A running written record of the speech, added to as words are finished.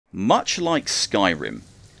Much like Skyrim,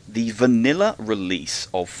 the vanilla release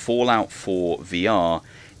of Fallout 4 VR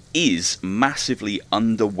is massively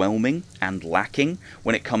underwhelming and lacking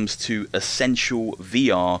when it comes to essential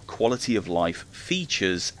VR quality of life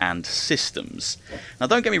features and systems. Now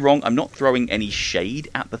don't get me wrong, I'm not throwing any shade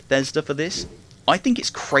at Bethesda for this. I think it's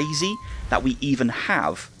crazy that we even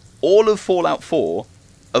have all of Fallout 4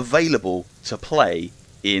 available to play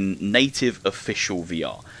in native official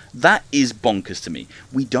VR. That is bonkers to me.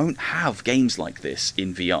 We don't have games like this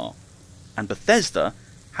in VR. And Bethesda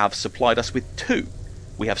have supplied us with two.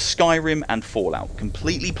 We have Skyrim and Fallout,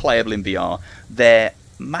 completely playable in VR. They're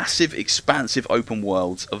massive, expansive open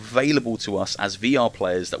worlds available to us as VR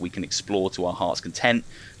players that we can explore to our heart's content,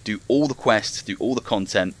 do all the quests, do all the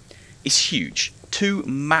content. It's huge. Two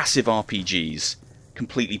massive RPGs,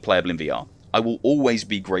 completely playable in VR. I will always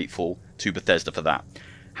be grateful to Bethesda for that.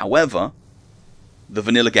 However, the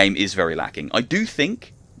vanilla game is very lacking. I do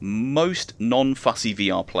think most non-fussy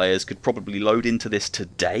VR players could probably load into this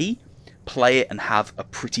today, play it and have a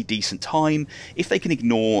pretty decent time if they can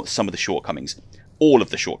ignore some of the shortcomings. All of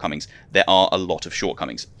the shortcomings. There are a lot of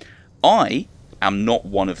shortcomings. I am not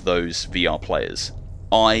one of those VR players.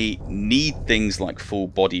 I need things like full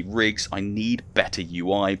body rigs, I need better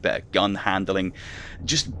UI, better gun handling,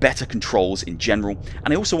 just better controls in general,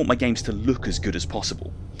 and I also want my games to look as good as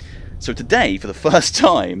possible. So today, for the first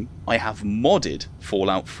time, I have modded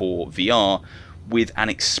Fallout 4 VR with an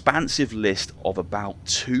expansive list of about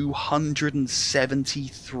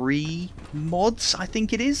 273 mods, I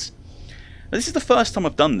think it is. Now, this is the first time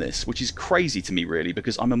I've done this, which is crazy to me really,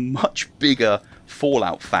 because I'm a much bigger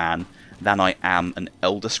Fallout fan than I am an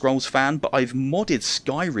Elder Scrolls fan, but I've modded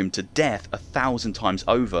Skyrim to death 1,000 times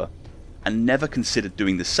over and never considered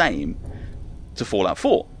doing the same to Fallout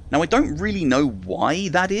 4. Now I don't really know why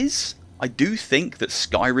that is. I do think that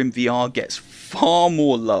Skyrim VR gets far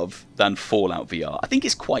more love than Fallout VR. I think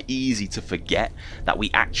it's quite easy to forget that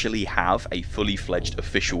we actually have a fully fledged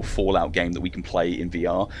official Fallout game that we can play in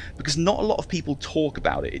VR, because not a lot of people talk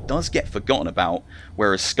about it. It does get forgotten about,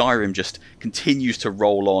 whereas Skyrim just continues to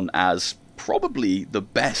roll on as probably the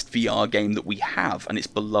best VR game that we have, and it's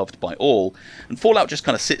beloved by all, and Fallout just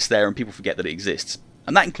kind of sits there and people forget that it exists.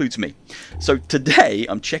 And that includes me. So today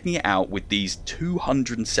I'm checking it out with these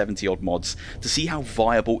 270 odd mods to see how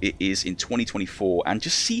viable it is in 2024 and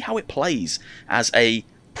just see how it plays as a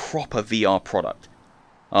proper VR product.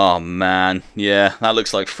 Oh man, yeah, that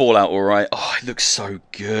looks like Fallout alright. Oh, it looks so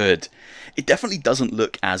good. It definitely doesn't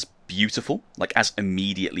look as beautiful, like as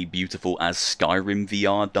immediately beautiful as Skyrim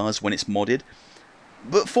VR does when it's modded.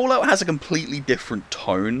 But Fallout has a completely different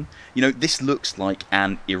tone. You know, this looks like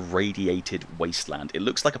an irradiated wasteland. It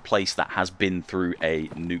looks like a place that has been through a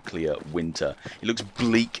nuclear winter. It looks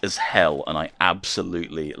bleak as hell, and I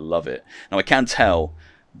absolutely love it. Now, I can tell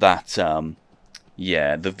that,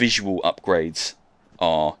 yeah, the visual upgrades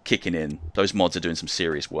are kicking in. Those mods are doing some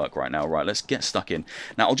serious work right now. Right, let's get stuck in.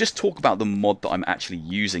 Now, I'll just talk about the mod that I'm actually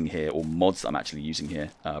using here, or mods that I'm actually using here,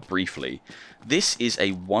 briefly. This is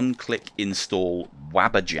a one-click install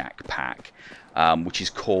Wabberjack pack, which is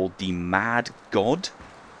called the Mad God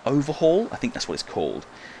Overhaul. I think that's what it's called.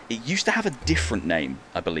 It used to have a different name,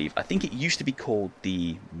 I believe. I think it used to be called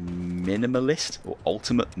the Minimalist, or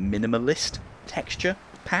Ultimate Minimalist Texture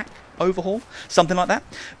Pack Overhaul, something like that,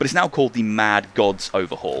 but it's now called the Mad Gods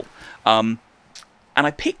Overhaul. And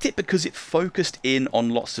I picked it because it focused in on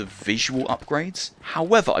lots of visual upgrades.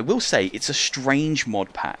 However, I will say it's a strange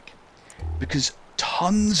mod pack, because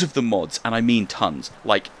tons of the mods, and I mean tons,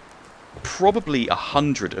 like probably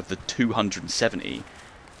 100 of the 270,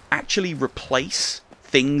 actually replace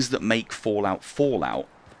things that make Fallout Fallout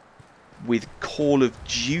with Call of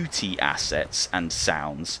Duty assets and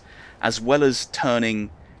sounds, as well as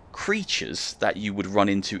turning creatures that you would run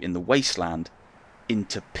into in the wasteland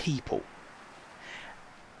into people.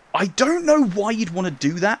 I don't know why you'd want to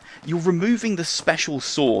do that. You're removing the special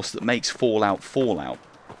sauce that makes Fallout Fallout,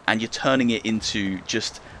 and you're turning it into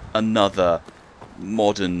just another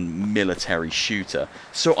modern military shooter.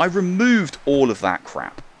 So I removed all of that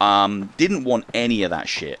crap. Didn't want any of that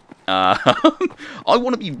shit. I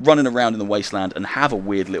want to be running around in the wasteland and have a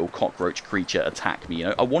weird little cockroach creature attack me. You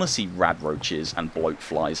know, I want to see radroaches and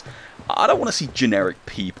bloatflies. I don't want to see generic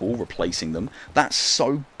people replacing them. That's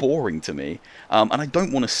so boring to me. And I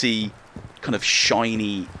don't want to see kind of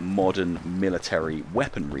shiny, modern military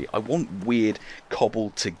weaponry. I want weird,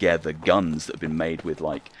 cobbled together guns that have been made with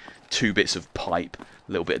like 2 bits of pipe,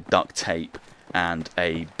 a little bit of duct tape, and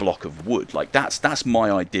a block of wood. Like that's my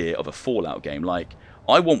idea of a Fallout game. Like,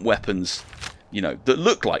 I want weapons, you know, that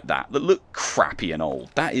look like that look crappy and old.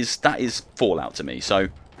 That is Fallout to me. So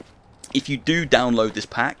If you do download this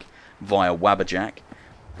pack via Wabberjack,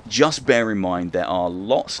 just bear in mind there are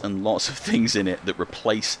lots and lots of things in it that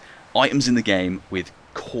replace items in the game with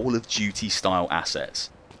Call of Duty style assets.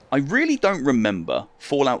 I really don't remember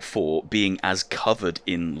Fallout 4 being as covered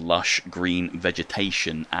in lush green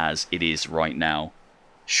vegetation as it is right now.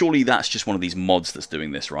 Surely that's just one of these mods that's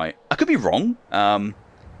doing this, right? I could be wrong. I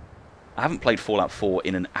haven't played Fallout 4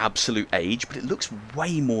 in an absolute age, but it looks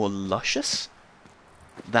way more luscious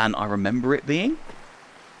than I remember it being.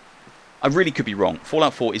 I really could be wrong.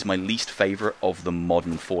 Fallout 4 is my least favourite of the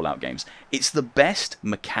modern Fallout games. It's the best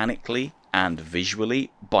mechanically and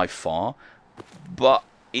visually by far, but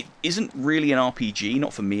it isn't really an RPG,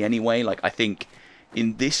 not for me anyway. Like, I think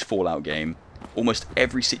in this Fallout game, almost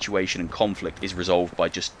every situation and conflict is resolved by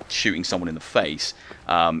just shooting someone in the face.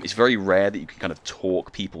 It's very rare that you can kind of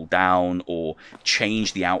talk people down or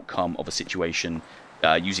change the outcome of a situation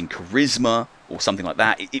using charisma or something like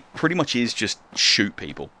that. It pretty much is just shoot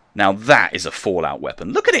people. Now that is a Fallout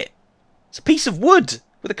weapon. Look at it! It's a piece of wood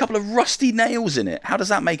with a couple of rusty nails in it. How does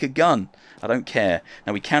that make a gun? I don't care.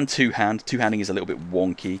 Now we can two-hand. Two-handing is a little bit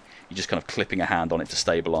wonky. You're just kind of clipping a hand on it to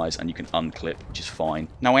stabilise, and you can unclip, which is fine.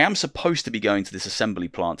 Now I am supposed to be going to this assembly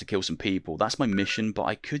plant to kill some people. That's my mission, but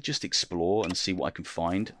I could just explore and see what I can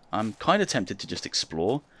find. I'm kind of tempted to just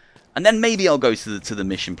explore. And then maybe I'll go to the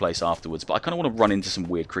mission place afterwards, but I kind of want to run into some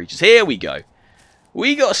weird creatures. Here we go.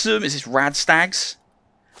 We got some, is this rad stags?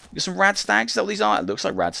 We got some rad stags? Is that what these are? It looks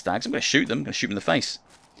like rad stags. I'm going to shoot them. I'm going to shoot them in the face.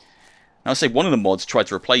 Now, I say one of the mods tried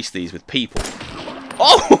to replace these with people.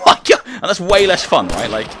 Oh my god! And that's way less fun, right?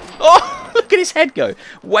 Like, oh, look at his head go.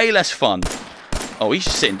 Way less fun. Oh, he's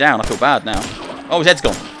just sitting down. I feel bad now. Oh, his head's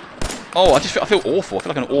gone. Oh, I feel awful. I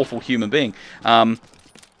feel like an awful human being.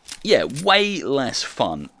 Yeah, way less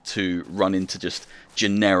fun to run into just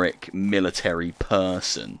generic military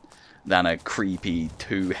person than a creepy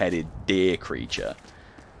two-headed deer creature.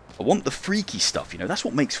 I want the freaky stuff, you know. That's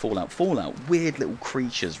what makes Fallout Fallout. Weird little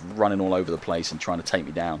creatures running all over the place and trying to take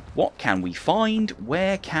me down. What can we find?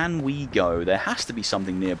 Where can we go? There has to be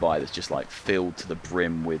something nearby that's just like filled to the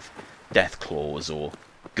brim with death claws or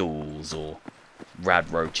ghouls or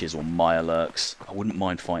rad roaches or mirelurks. I wouldn't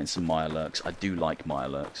mind fighting some mirelurks. I do like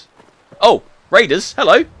mirelurks. Oh, raiders,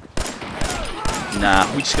 hello.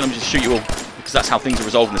 Nah, we're just gonna shoot you all because that's how things are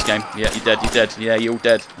resolved in this game. Yeah, you're dead. You're dead. Yeah, you're all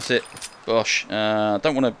dead. That's it. Gosh, I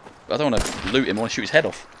don't want to loot him. I want to shoot his head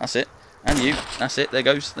off. That's it. And you. That's it. There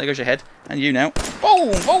goes your head. And you now.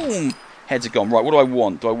 Boom, boom. Heads are gone. Right. What do I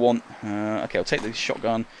want? Do I want? Okay, I'll take the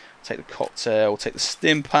shotgun. Take the cocktail. Take the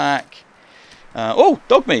stim pack. Oh,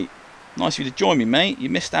 dog meat. Nice of you to join me, mate. You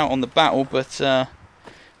missed out on the battle, but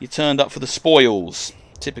you turned up for the spoils.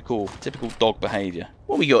 Typical dog behaviour.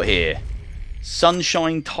 What we got here?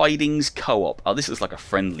 Sunshine Tidings Co-op. Oh, this looks like a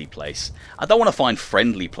friendly place. I don't want to find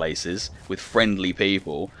friendly places with friendly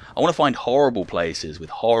people. I want to find horrible places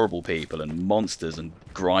with horrible people and monsters and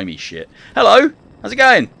grimy shit. Hello! How's it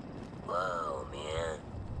going? Whoa, man.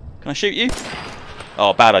 Can I shoot you?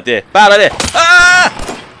 Oh, bad idea. Bad idea!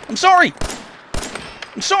 Ah! I'm sorry!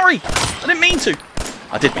 I'm sorry! I didn't mean to!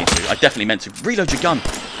 I did mean to. I definitely meant to. Reload your gun.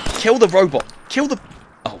 Kill the robot. Kill the...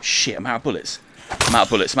 Oh, shit. I'm out of bullets. I'm out of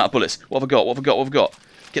bullets. I'm out of bullets. What have I got? What have I got? What have I got?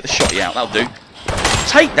 Get the shotty out. That'll do.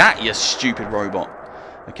 Take that, you stupid robot.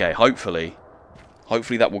 Okay, hopefully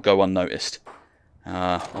that will go unnoticed.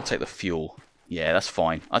 I'll take the fuel. Yeah, that's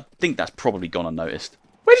fine. I think that's probably gone unnoticed.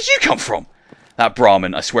 Where did you come from? That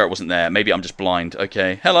Brahmin. I swear it wasn't there. Maybe I'm just blind.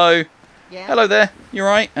 Okay. Hello. Yeah. Hello there. You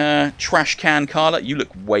alright? Trash can Carla. You look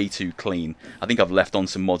way too clean. I think I've left on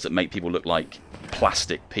some mods that make people look like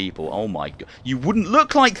plastic people. Oh my god. You wouldn't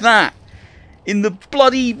look like that in the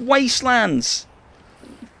bloody wastelands.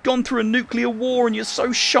 Gone through a nuclear war and you're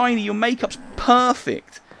so shiny. Your makeup's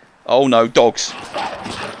perfect. Oh no, dogs.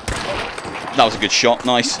 That was a good shot.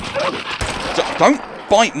 Nice. Don't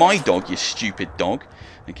bite my dog, you stupid dog.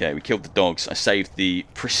 Okay, we killed the dogs. I saved the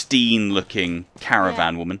pristine looking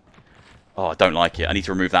caravan woman. Oh, I don't like it. I need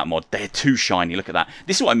to remove that mod. They're too shiny. Look at that.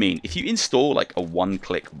 This is what I mean. If you install like a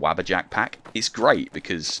one-click Wabberjack pack, it's great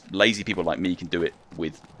because lazy people like me can do it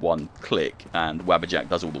with one click and Wabberjack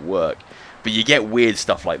does all the work. But you get weird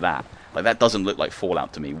stuff like that. Like that doesn't look like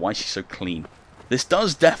Fallout to me. Why is she so clean? This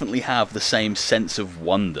does definitely have the same sense of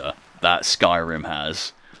wonder that Skyrim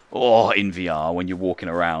has. Oh, in VR when you're walking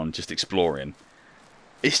around just exploring.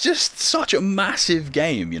 It's just such a massive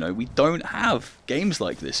game, you know. We don't have games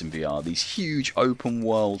like this in VR. These huge open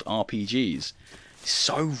world RPGs. It's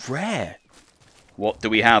so rare. What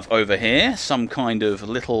do we have over here? Some kind of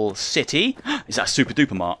little city. Is that a Super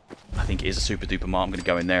Duper Mart? I think it is a Super Duper Mart. I'm going to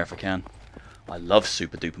go in there if I can. I love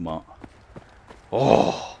Super Duper Mart.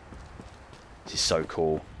 Oh, this is so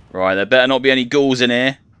cool. Right, there better not be any ghouls in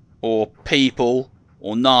here. Or people.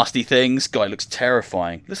 Or nasty things. Guy looks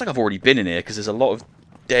terrifying. Looks like I've already been in here because there's a lot of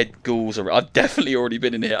dead ghouls. I've definitely already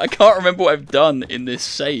been in here. I can't remember what I've done in this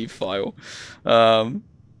save file.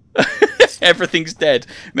 Everything's dead.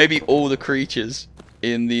 Maybe all the creatures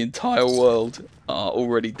in the entire world are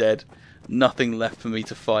already dead. Nothing left for me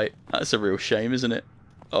to fight. That's a real shame, isn't it?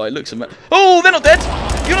 Oh, it looks amazing. Oh, they're not dead!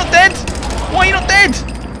 You're not dead! Why are you not dead?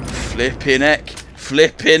 Flipping heck.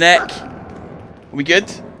 Flipping heck. Are we good?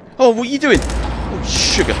 Oh, what are you doing? Oh,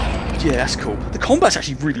 sugar. Yeah, that's cool. The combat's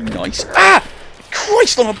actually really nice. Ah!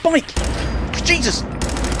 Christ on a bike! Jesus!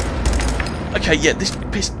 Okay, yeah, this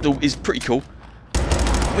pistol is pretty cool.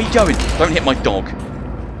 Where are you going? Don't hit my dog.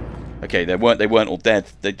 Okay, they weren't all dead.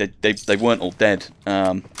 They weren't all dead.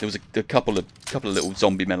 There was a couple of little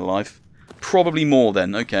zombie men alive. Probably more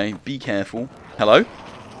then. Okay, be careful. Hello?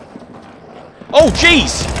 Oh,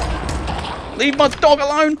 jeez! Leave my dog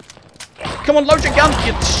alone! Come on, load your gun,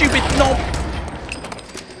 you stupid knob!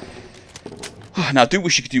 Now, I do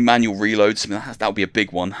wish you could do manual reloads. I mean, that would be a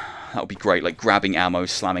big one. That would be great, like grabbing ammo,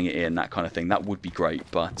 slamming it in, that kind of thing. That would be great,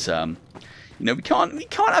 but you know, we can't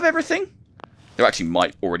have everything. There actually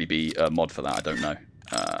might already be a mod for that. I don't know.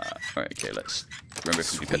 Right, okay, let's remember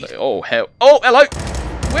if we can put. Oh hell! Oh, hello!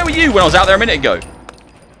 Where were you when I was out there a minute ago?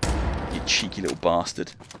 You cheeky little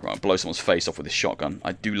bastard! Right, I'll blow someone's face off with this shotgun.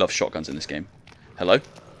 I do love shotguns in this game. Hello?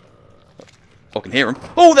 I can hear them.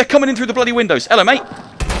 Oh, they're coming in through the bloody windows. Hello, mate.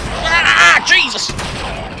 Ah, Jesus!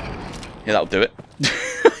 Yeah, that'll do it.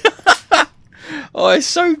 Oh, it's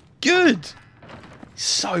so good.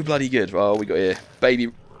 So bloody good. Oh, we got here.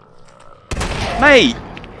 Baby. Mate!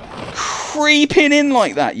 Creeping in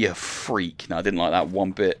like that, you freak. No, I didn't like that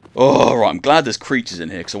one bit. Oh, right. I'm glad there's creatures in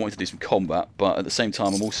here because I wanted to do some combat. But at the same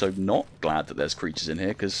time, I'm also not glad that there's creatures in here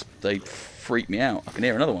because they freak me out. I can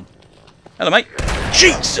hear another one. Hello, mate.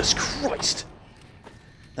 Jesus Christ!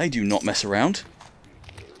 They do not mess around.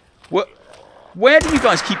 What? Where do you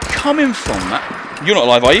guys keep coming from? You're not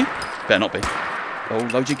alive, are you? Better not be. Oh,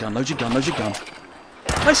 load your gun, load your gun, load your gun.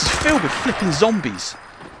 The place is filled with flipping zombies.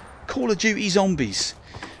 Call of Duty zombies.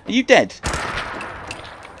 Are you dead?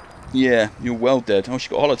 Yeah, you're well dead. Oh, she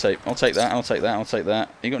got holotape. I'll take that, I'll take that, I'll take that.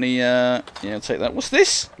 You got any, yeah, I'll take that. What's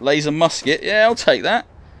this? Laser musket. Yeah, I'll take that.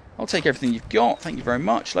 I'll take everything you've got. Thank you very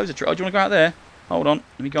much. Loads of... Oh, do you want to go out there? Hold on.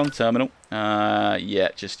 Let me go on the terminal. Yeah,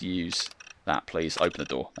 just use that, please. Open the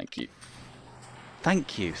door. Thank you.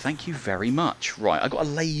 Thank you. Thank you very much. Right, I got a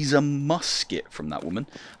laser musket from that woman.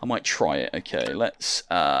 I might try it. Okay, let's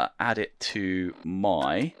add it to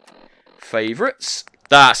my favourites.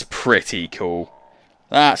 That's pretty cool.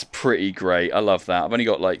 That's pretty great. I love that. I've only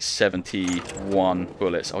got like 71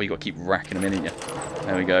 bullets. Oh, you got to keep racking them in, you.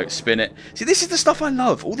 There we go. Spin it. See, this is the stuff I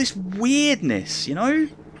love. All this weirdness, you know?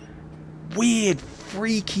 Weird,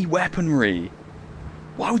 freaky weaponry.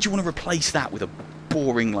 Why would you want to replace that with a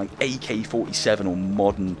boring, like, AK-47 or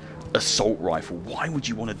modern assault rifle? Why would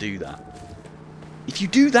you want to do that? If you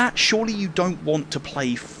do that, surely you don't want to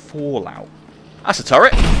play Fallout. That's a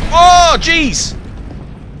turret. Oh, jeez!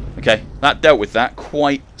 Okay, that dealt with that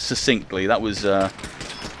quite succinctly. That was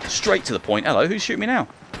straight to the point. Hello, who's shooting me now?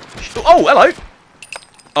 Oh, hello!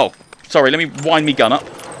 Oh, sorry, let me wind me gun up.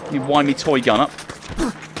 Let me wind me toy gun up.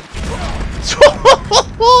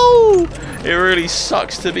 It really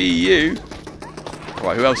sucks to be you.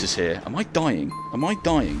 Right, who else is here? Am I dying? Am I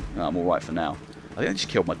dying? No, I'm alright for now. I think I just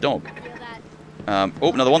killed my dog.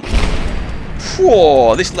 Oh, another one.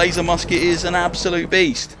 Whoa, this laser musket is an absolute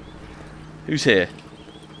beast. Who's here?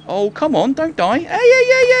 Oh, come on, don't die. Hey, hey,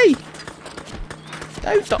 hey, hey!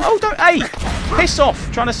 Don't die. Oh, don't. Hey! Piss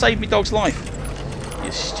off! Trying to save me dog's life.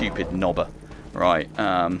 You stupid knobber. Right,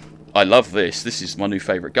 I love this. This is my new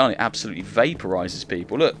favourite gun. It absolutely vaporizes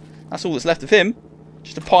people. Look, that's all that's left of him.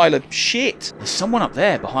 Just a pile of shit. There's someone up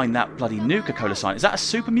there behind that bloody Nuka-Cola sign. Is that a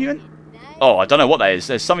super mutant? Oh, I don't know what that is.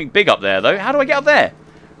 There's something big up there, though. How do I get up there?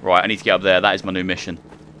 Right, I need to get up there. That is my new mission.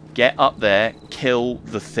 Get up there, kill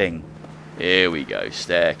the thing. Here we go.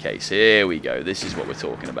 Staircase. Here we go. This is what we're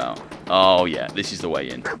talking about. Oh, yeah. This is the way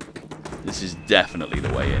in. This is definitely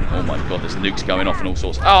the way in. Oh, my God. There's nukes going off and all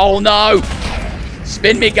sorts. Oh, no!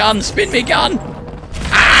 Spin me gun! Spin me gun!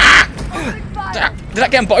 Ah! Did I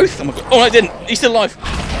get them both? Oh, my God. Oh, no, I didn't. He's still alive.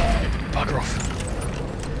 Bugger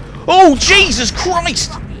off. Oh, Jesus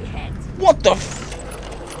Christ! What the f...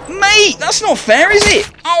 Mate, that's not fair, is it?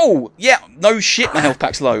 Oh, yeah. No shit, my health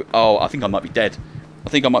pack's low. Oh, I think I might be dead. I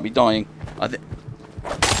think I might be dying.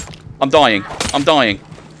 I'm dying. I'm dying.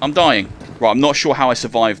 I'm dying. Right, I'm not sure how I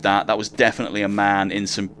survived that. That was definitely a man in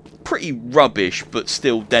some pretty rubbish but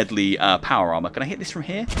still deadly power armor. Can I hit this from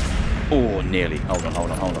here? Oh, nearly. Hold on,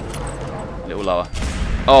 hold on, hold on. A little lower.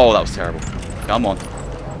 Oh, that was terrible. Come on.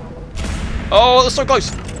 Oh, that's so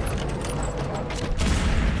close.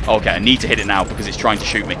 Okay, I need to hit it now because it's trying to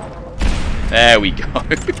shoot me. There we go.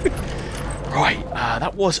 Right,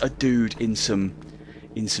 that was a dude in some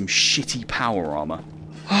shitty power armor.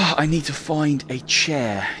 I need to find a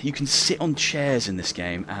chair. You can sit on chairs in this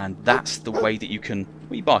game, and that's the way that you can...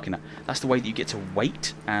 What are you barking at? That's the way that you get to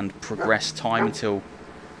wait and progress time until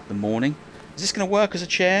the morning. Is this going to work as a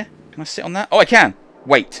chair? Can I sit on that? Oh, I can!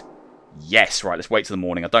 Wait. Yes, right, let's wait till the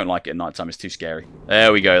morning. I don't like it at night time, it's too scary.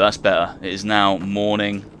 There we go, that's better. It is now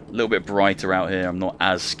morning. A little bit brighter out here. I'm not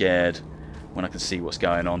as scared when I can see what's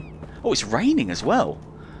going on. Oh, it's raining as well.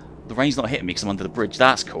 The rain's not hitting me because I'm under the bridge.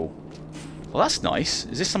 That's cool. Well, that's nice.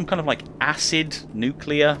 Is this some kind of like acid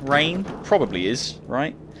nuclear rain? Probably is,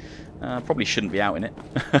 right? Probably shouldn't be out in it.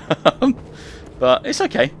 But it's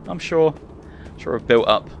okay. I'm sure I've built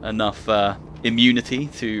up enough immunity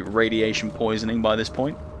to radiation poisoning by this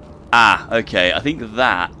point. Ah, okay. I think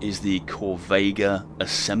that is the Corvega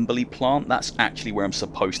assembly plant. That's actually where I'm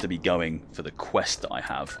supposed to be going for the quest that I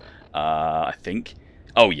have. I think.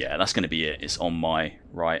 Oh yeah, that's going to be it. It's on my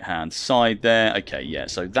right-hand side there. Okay, yeah,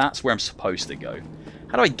 so that's where I'm supposed to go.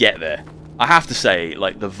 How do I get there? I have to say,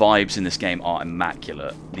 like, the vibes in this game are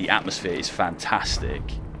immaculate. The atmosphere is fantastic.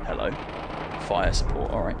 Hello. Fire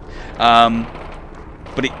support, alright.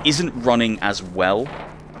 But it isn't running as well,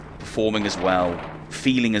 performing as well,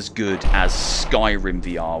 feeling as good as Skyrim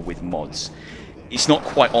VR with mods. It's not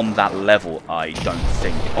quite on that level, I don't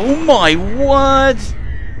think. Oh my word!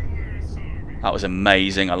 That was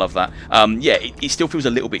amazing. I love that. Yeah, it still feels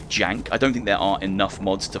a little bit jank. I don't think there are enough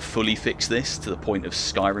mods to fully fix this to the point of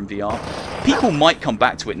Skyrim VR. People might come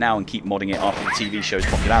back to it now and keep modding it after the TV show's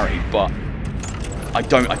popularity, but I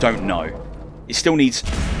don't know. It still needs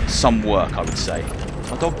some work, I would say.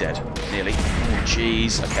 My dog dead, nearly. Oh,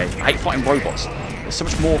 jeez. Okay, I hate fighting robots. They're so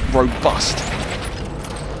much more robust.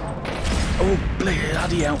 Oh,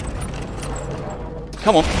 bloody hell.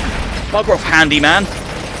 Come on. Bugger off, handyman.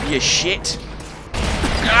 You shit.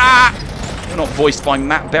 Ah! You're not voiced by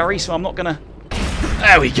Matt Berry, so I'm not gonna...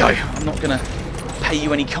 There we go. I'm not gonna pay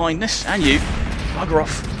you any kindness. And you. Bugger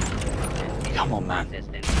off. Come on, man.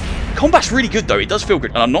 Combat's really good, though. It does feel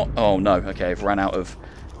good. And I'm not... Oh, no. Okay, I've ran out of...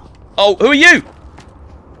 Oh, who are you?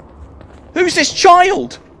 Who's this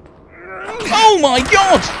child? Oh, my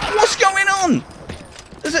God! What's going on?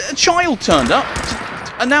 There's a child turned up.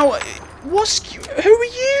 And now... Who are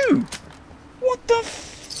you? What the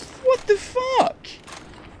fuck?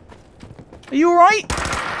 Are you alright?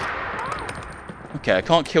 Okay, I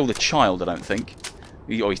can't kill the child, I don't think.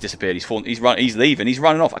 Oh, he's disappeared. He's fallen. He's leaving. He's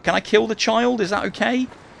running off. Can I kill the child? Is that okay?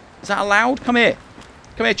 Is that allowed? Come here.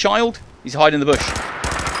 Come here, child. He's hiding in the bush.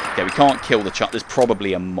 Okay, we can't kill the child. There's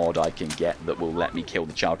probably a mod I can get that will let me kill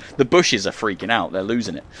the child. The bushes are freaking out. They're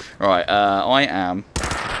losing it. Alright, I am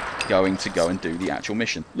going to go and do the actual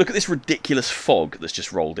mission. Look at this ridiculous fog that's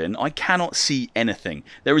just rolled in. I cannot see anything.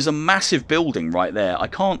 There is a massive building right there. I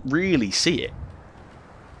can't really see it.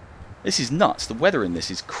 This is nuts. The weather in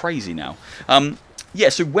this is crazy now. Yeah,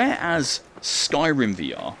 so whereas Skyrim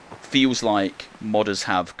VR feels like modders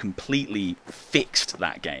have completely fixed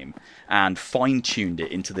that game and fine-tuned it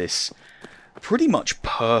into this pretty much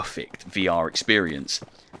perfect VR experience,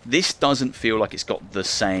 this doesn't feel like it's got the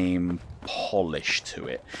same polish to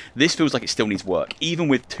it. This feels like it still needs work. Even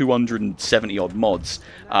with 270 odd mods,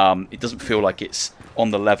 it doesn't feel like it's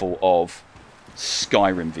on the level of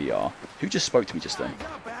Skyrim VR. Who just spoke to me just then?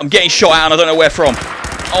 I'm getting shot at and I don't know where from.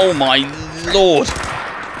 Oh my lord.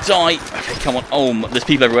 Die. Okay, come on. Oh, there's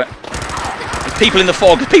people everywhere. There's people in the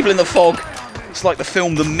fog. There's people in the fog. It's like the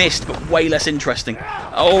film The Mist, but way less interesting.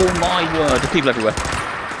 Oh my word. There's people everywhere.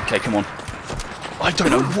 Okay, come on. I don't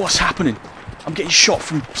know what's happening. I'm getting shot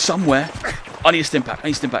from somewhere. I need a stim pack. I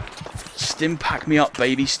need a stim pack. Stim pack me up,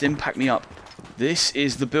 baby. Stim pack me up. This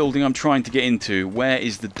is the building I'm trying to get into. Where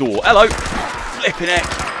is the door? Hello! Flipping heck.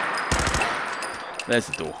 There's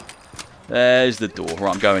the door. There's the door.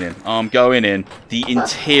 Right, I'm going in. I'm going in. The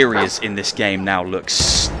interiors in this game now look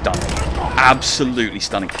stunning. Absolutely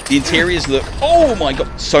stunning. The interiors look, oh my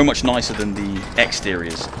god, so much nicer than the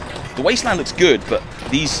exteriors. The wasteland looks good, but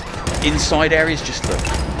these inside areas just look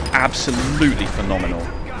absolutely phenomenal.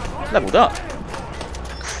 Leveled up.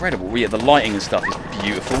 Incredible. Yeah, the lighting and stuff is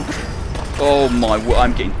beautiful. Oh my word,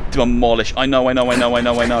 I'm getting demolished. I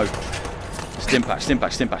know. Stim pack, stim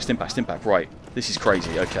pack, stim pack, stim pack, stim pack. Right, this is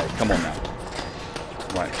crazy. Okay, come on now.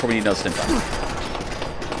 Right, probably need another stim pack.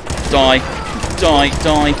 Die.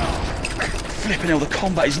 Flipping hell, the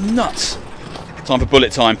combat is nuts. Time for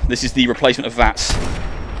bullet time. This is the replacement of VATS.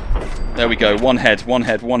 There we go. One head.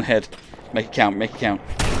 Make it count.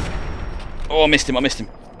 Oh, I missed him. I missed him.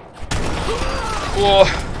 Oh.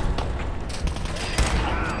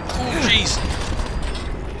 Oh, jeez.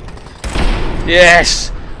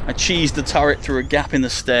 Yes! I cheesed the turret through a gap in the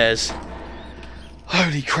stairs.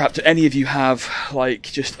 Holy crap, do any of you have, like,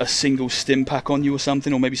 just a single stim pack on you or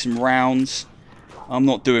something? Or maybe some rounds? I'm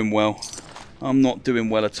not doing well. I'm not doing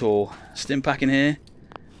well at all. Stim pack in here?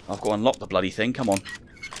 I've got to unlock the bloody thing. Come on.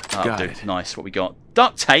 That'll do. Nice. What we got?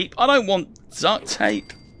 Duct tape? I don't want duct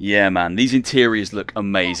tape. Yeah, man. These interiors look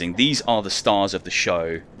amazing. These are the stars of the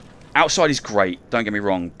show. Outside is great, don't get me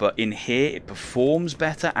wrong, but in here it performs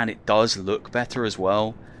better and it does look better as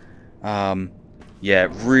well. Yeah,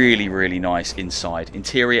 really, really nice inside.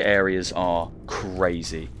 Interior areas are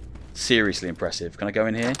crazy. Seriously impressive. Can I go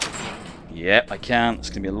in here? Yep, I can. There's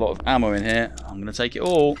going to be a lot of ammo in here. I'm going to take it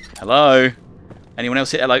all. Hello? Anyone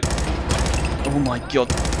else here? Hello? Oh my god.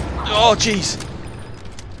 Oh, jeez.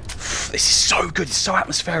 This is so good. It's so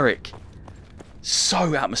atmospheric.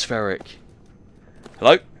 So atmospheric.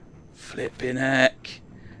 Hello? Flipping heck.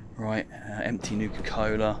 Right, empty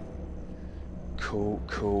Nuka-Cola. Cool,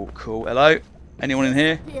 cool, cool. Hello? Anyone in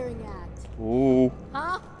here? Ooh.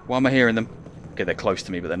 Huh? Why am I hearing them? Okay, they're close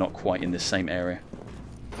to me, but they're not quite in this same area.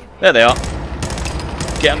 There they are.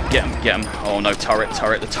 Get him, get him, get him. Oh no, turret,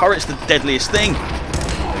 turret. The turret's the deadliest thing.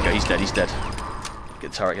 There we go, he's dead, he's dead.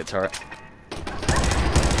 Get turret, get turret.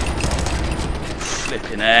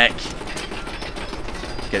 Flipping heck.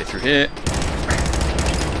 Get it through here.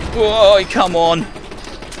 Whoa, come on.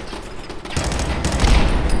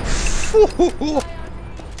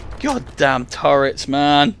 Goddamn turrets,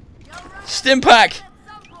 man. Stim pack.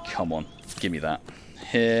 Come on, give me that.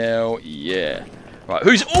 Hell yeah. Right,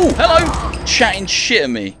 who's... Oh, hello! Chatting shit at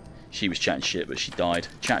me. She was chatting shit, but she died.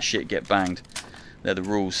 Chat shit, get banged. They're the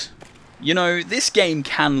rules. You know, this game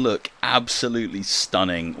can look absolutely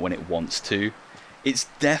stunning when it wants to. It's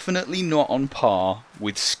definitely not on par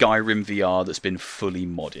with Skyrim VR that's been fully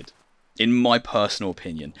modded. In my personal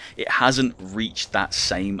opinion, it hasn't reached that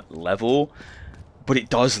same level, but it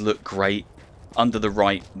does look great under the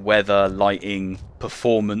right weather, lighting,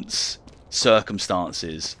 performance,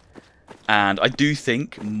 circumstances. And I do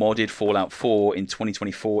think modded Fallout 4 in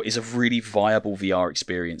 2024 is a really viable VR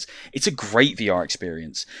experience. It's a great VR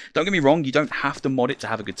experience. Don't get me wrong, you don't have to mod it to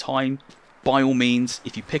have a good time. By all means,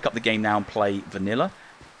 if you pick up the game now and play vanilla,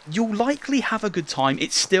 you'll likely have a good time.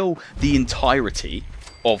 It's still the entirety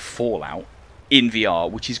of Fallout in VR,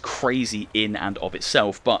 which is crazy in and of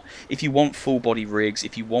itself. But if you want full body rigs,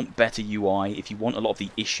 if you want better UI, if you want a lot of the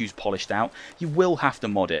issues polished out, you will have to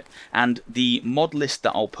mod it. And the mod list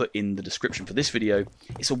that I'll put in the description for this video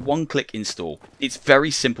is a one-click install. It's very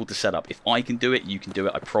simple to set up. If I can do it, you can do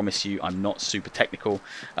it. I promise you, I'm not super technical.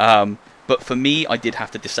 But for me, I did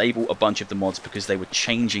have to disable a bunch of the mods because they were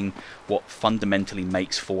changing what fundamentally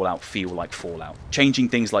makes Fallout feel like Fallout. Changing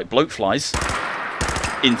things like bloatflies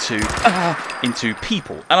into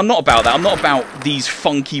people. And I'm not about that. I'm not about these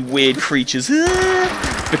funky, weird creatures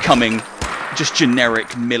becoming just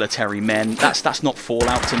generic military men. That's not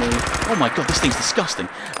Fallout to me. Oh my god, this thing's disgusting.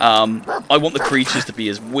 I want the creatures to be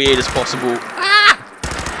as weird as possible.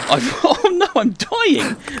 Oh no, I'm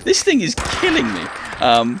dying. This thing is killing me.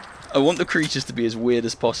 I want the creatures to be as weird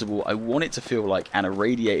as possible. I want it to feel like an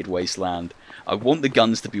irradiated wasteland. I want the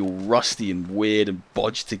guns to be all rusty and weird and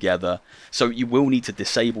bodged together. So you will need to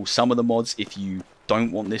disable some of the mods if you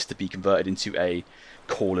don't want this to be converted into a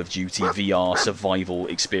Call of Duty VR survival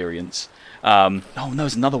experience. Oh no,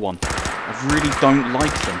 there's another one. I really don't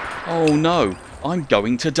like them. Oh no, I'm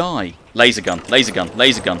going to die. Laser gun, laser gun,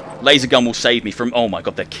 laser gun. Laser gun will save me from... Oh my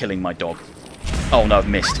god, they're killing my dog. Oh no, I've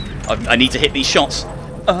missed. I need to hit these shots.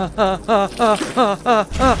 I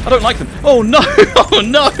don't like them. Oh no! Oh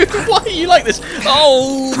no! Why are you like this?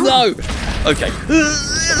 Oh no! Okay.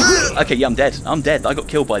 Okay, yeah, I'm dead. I'm dead. I got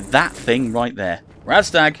killed by that thing right there.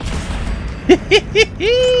 Radstag.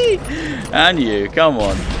 And you, come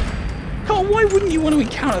on. Come on, why wouldn't you want to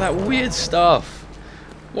encounter that weird stuff?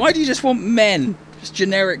 Why do you just want men? Just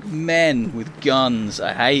generic men with guns.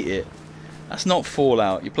 I hate it. That's not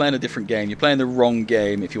Fallout. You're playing a different game. You're playing the wrong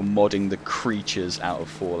game if you're modding the creatures out of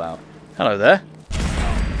Fallout. Hello there.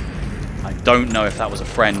 I don't know if that was a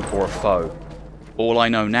friend or a foe. All I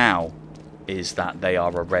know now is that they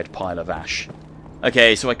are a red pile of ash.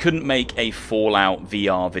 Okay, so I couldn't make a Fallout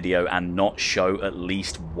VR video and not show at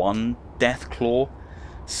least one Deathclaw.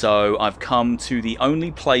 So I've come to the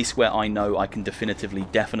only place where I know I can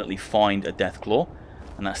definitely find a Deathclaw,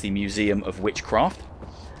 and that's the Museum of Witchcraft.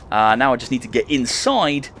 Now I just need to get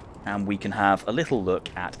inside and we can have a little look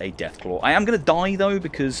at a Deathclaw. I am going to die though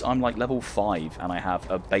because I'm like level 5 and I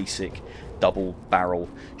have a basic double barrel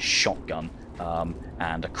shotgun.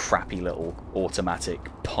 and a crappy little automatic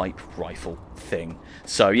pipe rifle thing.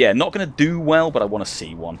 So yeah, not going to do well, but I want to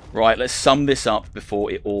see one. Right, let's sum this up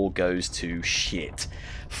before it all goes to shit.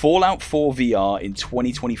 Fallout 4 VR in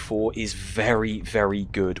 2024 is very, very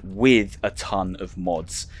good with a ton of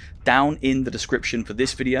mods. Down in the description for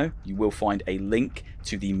this video, you will find a link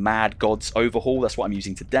to the Mad Gods Overhaul. That's what I'm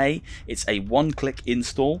using today. It's a one-click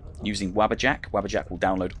install using Wabberjack. Wabberjack will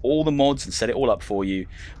download all the mods and set it all up for you.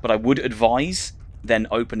 But I would advise then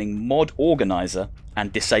opening Mod Organizer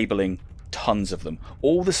and disabling tons of them.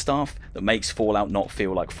 All the stuff that makes Fallout not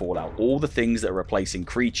feel like Fallout. All the things that are replacing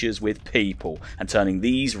creatures with people and turning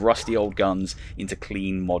these rusty old guns into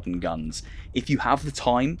clean modern guns. If you have the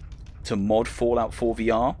time to mod Fallout 4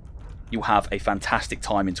 VR, you'll have a fantastic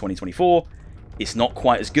time in 2024. It's not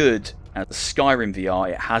quite as good as Skyrim VR.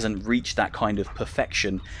 It hasn't reached that kind of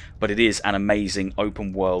perfection, but it is an amazing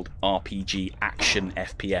open world RPG action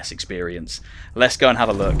FPS experience. Let's go and have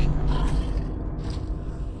a look.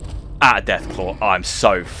 At a Deathclaw. Oh, I'm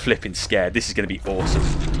so flipping scared. This is going to be awesome.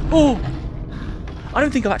 Oh! I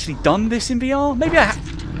don't think I've actually done this in VR. Maybe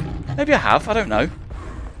I have. I don't know.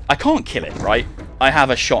 I can't kill it, right? I have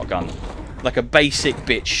a shotgun. Like a basic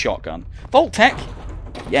bitch shotgun. Vault-Tec?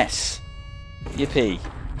 Yes. Yippee.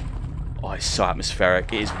 Oh, it's so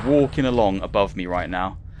atmospheric. It is walking along above me right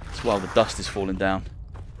now. That's while the dust is falling down.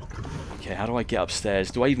 Okay, how do I get upstairs?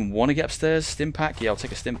 Do I even want to get upstairs? Stim pack? Yeah, I'll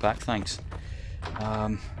take a stim pack. Thanks.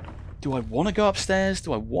 Do I want to go upstairs?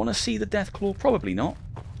 Do I want to see the Deathclaw? Probably not.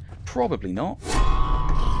 Probably not.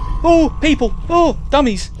 Oh, people! Oh,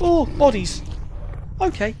 dummies! Oh, bodies!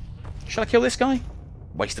 Okay. Shall I kill this guy?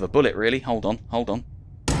 Waste of a bullet, really. Hold on, hold on.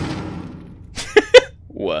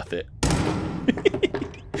 Worth it.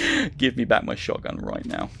 Give me back my shotgun right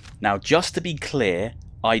now. Now, just to be clear,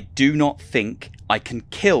 I do not think I can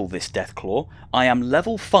kill this Deathclaw. I am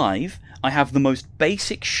level 5. I have the most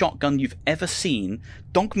basic shotgun you've ever seen.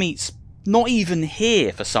 Dogmeat's not even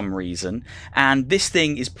here for some reason. And this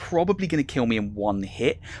thing is probably going to kill me in one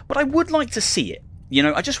hit. But I would like to see it. You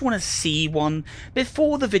know, I just want to see one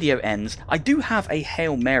before the video ends. I do have a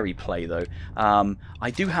Hail Mary play, though.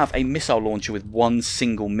 I do have a missile launcher with one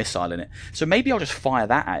single missile in it. So maybe I'll just fire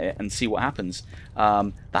that at it and see what happens.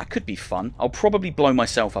 That could be fun. I'll probably blow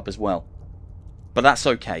myself up as well. But that's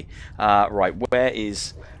okay. Right, where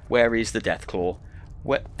is the Deathclaw?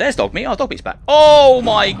 There's Dogmeat. Oh, Dogmeat's back. Oh,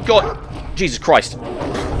 my God. Jesus Christ.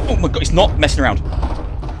 Oh, my God. He's not messing around.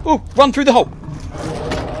 Oh, run through the hole.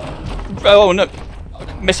 Oh, no.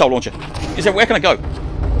 Missile launcher. Where can I go?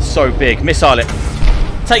 So big. Missile it.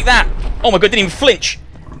 Take that. Oh my God, it didn't even flinch.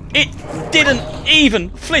 It didn't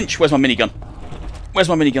even flinch. Where's my minigun? Where's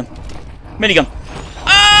my minigun? Minigun.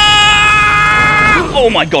 Ah!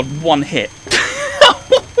 Oh my God, one hit.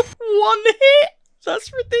 One hit?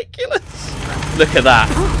 That's ridiculous. Look at that.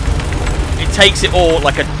 It takes it all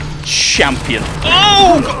like a champion.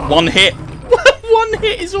 Oh! One hit. One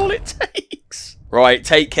hit is all it takes. Right,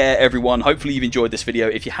 take care everyone. Hopefully you've enjoyed this video.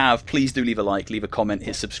 If you have, please do leave a like, leave a comment,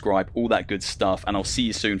 hit subscribe, all that good stuff, and I'll see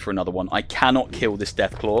you soon for another one. I cannot kill this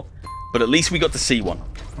Deathclaw, but at least we got to see one.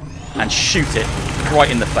 And shoot it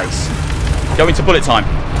right in the face. Go into bullet time.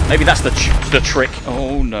 Maybe that's the trick.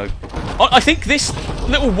 Oh no. I think this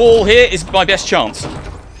little wall here is my best chance.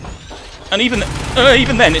 And even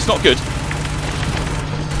then, it's not good.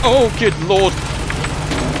 Oh, good lord.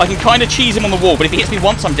 I can kind of cheese him on the wall, but if he hits me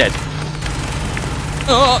once, I'm dead.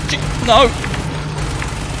 Oh, no.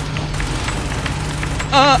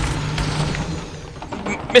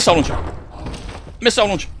 Missile launcher. Missile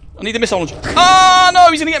launcher. I need the missile launcher. Oh, no,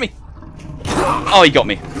 he's going to get me. Oh, he got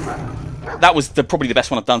me. That was probably the best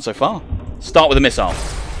one I've done so far. Start with a missile.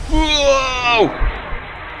 Whoa!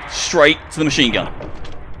 Straight to the machine gun.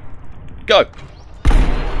 Go.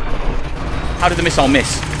 How did the missile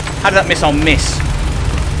miss? How did that missile miss?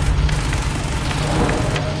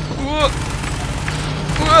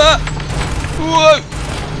 Whoa!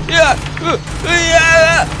 Yeah!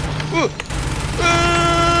 Yeah!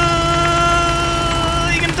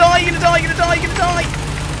 You're gonna die! You're gonna die! You're gonna die! You're gonna die!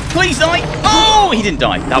 Please die! Oh! He didn't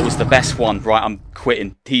die. That was the best one. Right, I'm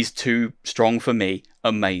quitting. He's too strong for me.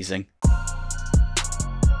 Amazing.